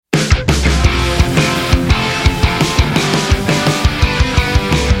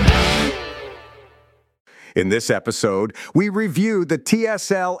In this episode, we review the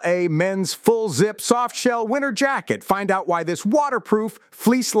TSLA men's full-zip softshell winter jacket. Find out why this waterproof,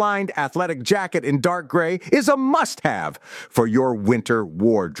 fleece-lined athletic jacket in dark gray is a must-have for your winter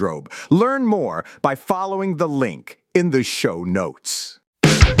wardrobe. Learn more by following the link in the show notes.